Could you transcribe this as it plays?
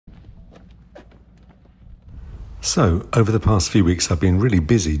So, over the past few weeks, I've been really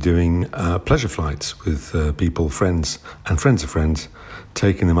busy doing pleasure flights with people, friends, and friends of friends,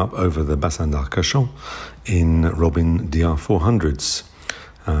 taking them up over the Bassin d'Arcachon in Robin DR400s.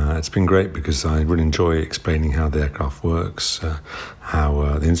 It's been great because I really enjoy explaining how the aircraft works,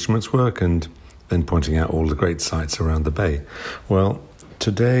 how the instruments work, and then pointing out all the great sights around the bay. Well,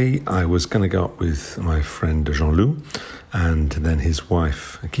 today I was going to go up with my friend Jean-Loup and then his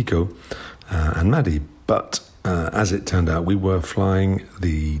wife Kiko and Maddie, but as it turned out, we were flying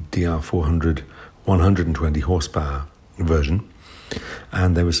the DR400 120 horsepower version,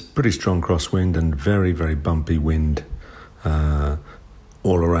 and there was pretty strong crosswind and very, very bumpy wind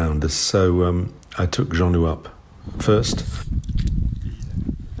all around us. So I took Jean-Loup up first.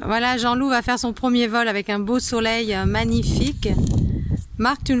 Voilà, Jean-Loup va faire son premier vol avec un beau soleil magnifique.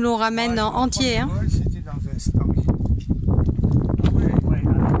 Marc, tu nous le ramènes en entier, hein? C'était dans un stock. Ouais,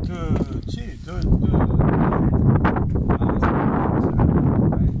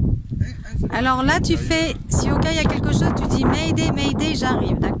 Alors là, tu fais, si au cas il y a quelque chose, tu dis Mayday, Mayday,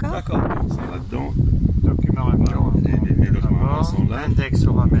 j'arrive, d'accord? D'accord, c'est là-dedans. Document avion, les documents sont là. Index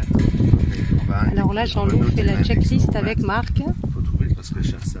au ramètre. Alors là, Jean-Loup fait la checklist avec Marc. Il faut trouver parce que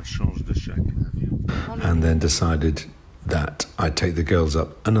ça change de chaque avion. And then decided that I'd take the girls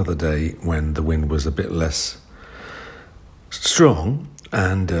up another day when the wind was a bit less strong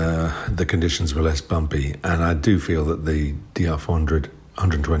and the conditions were less bumpy. And I do feel that the DR400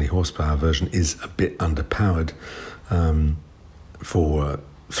 120 horsepower version is a bit underpowered for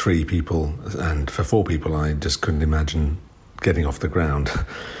 3 people, and for 4 people I just couldn't imagine getting off the ground.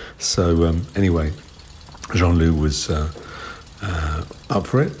 So anyway, Jean-Loup was up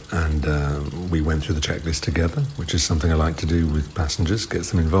for it, and we went through the checklist together, which is something I like to do with passengers, gets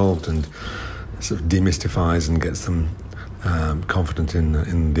them involved and sort of demystifies and gets them confident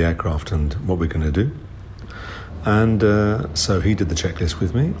in the aircraft and what we're going to do. And so he did the checklist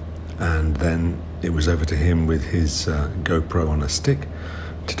with me, and then it was over to him with his GoPro on a stick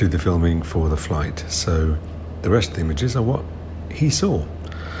to do the filming for the flight. So the rest of the images are what he saw.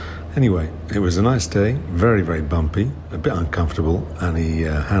 Anyway, it was a nice day, very, very bumpy, a bit uncomfortable, and he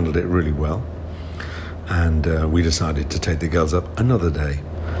handled it really well. And we decided to take the girls up another day.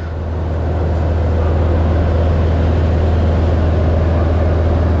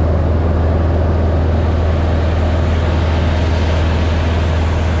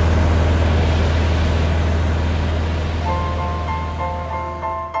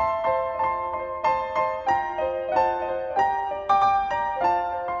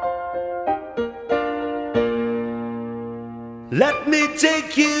 Let me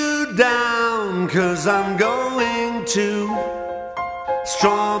take you down, 'cause I'm going to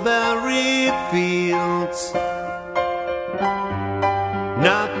strawberry fields.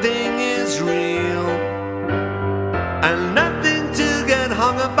 Nothing is real and nothing to get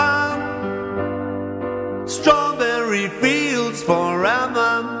hung about. Strawberry fields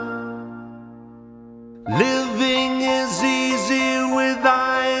forever. Living is easy with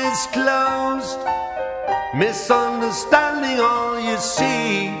eyes closed, misunderstanding all you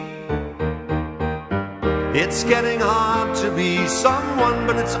see. It's getting hard to be someone,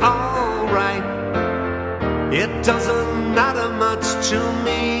 but it's alright. It doesn't matter much to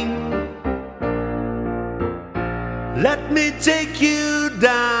me. Let me take you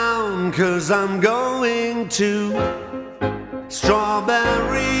down, 'cause I'm going to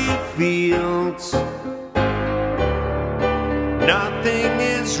strawberry fields. Nothing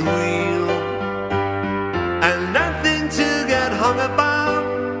is real and nothing to get hung about.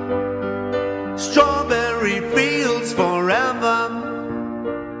 Strawberry fields forever.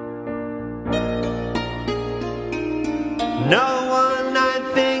 No one I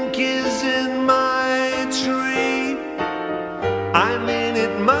think is in my tree. I mean,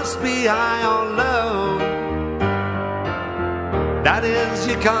 it must be high or low. That is,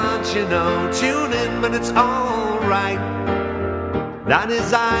 you can't, tune in, but it's alright. That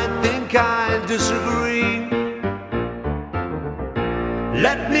is, I think I disagree.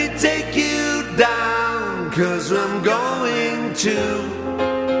 Let me take you down, 'cause I'm going to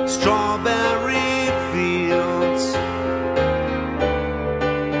strawberry fields.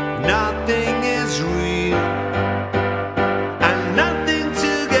 Nothing is real and nothing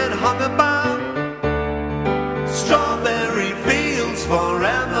to get hung about. Strawberry fields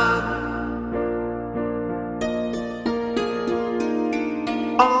forever.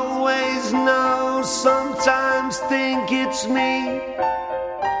 Always know, sometimes think it's me,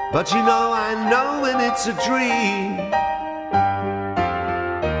 but I know when it's a dream.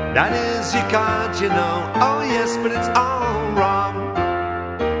 That is, you can't, oh yes, but it's all wrong.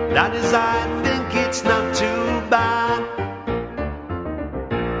 That is, I think it's not too bad.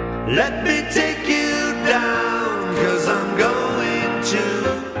 Let me take you down, 'cause I'm going to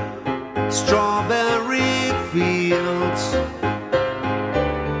strawberry fields.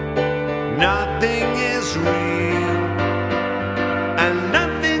 Nothing is real and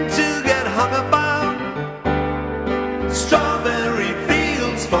nothing to get hung about. Strawberry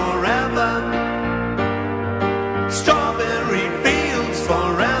fields forever. Strawberry fields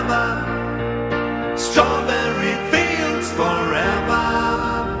forever. Strawberry fields forever.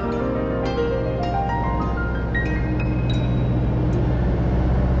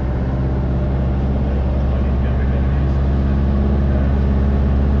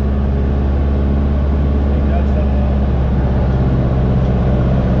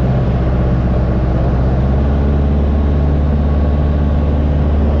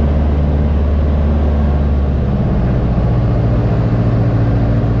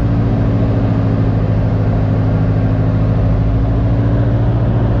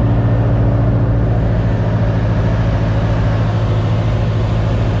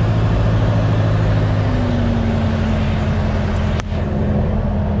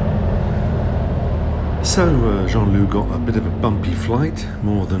 So Jean-Luc got a bit of a bumpy flight,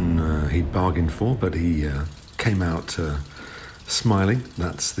 more than he'd bargained for, but he came out smiling.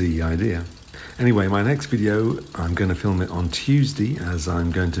 That's the idea. Anyway, my next video, I'm going to film it on Tuesday, as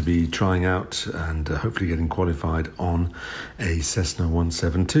I'm going to be trying out and hopefully getting qualified on a Cessna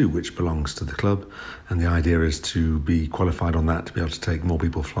 172, which belongs to the club. And the idea is to be qualified on that, to be able to take more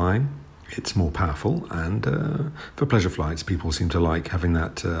people flying. It's more powerful, and for pleasure flights, people seem to like having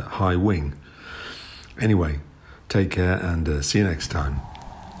that high wing. Anyway, take care and see you next time.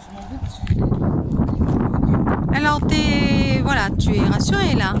 Alors, voilà, tu es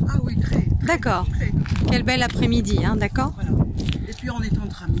rassuré là? Ah oui, très. D'accord. Quel bel après-midi, hein, d'accord? Voilà. Et puis on est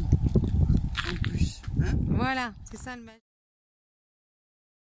entre amis, en plus. Hein? Voilà, c'est ça le match.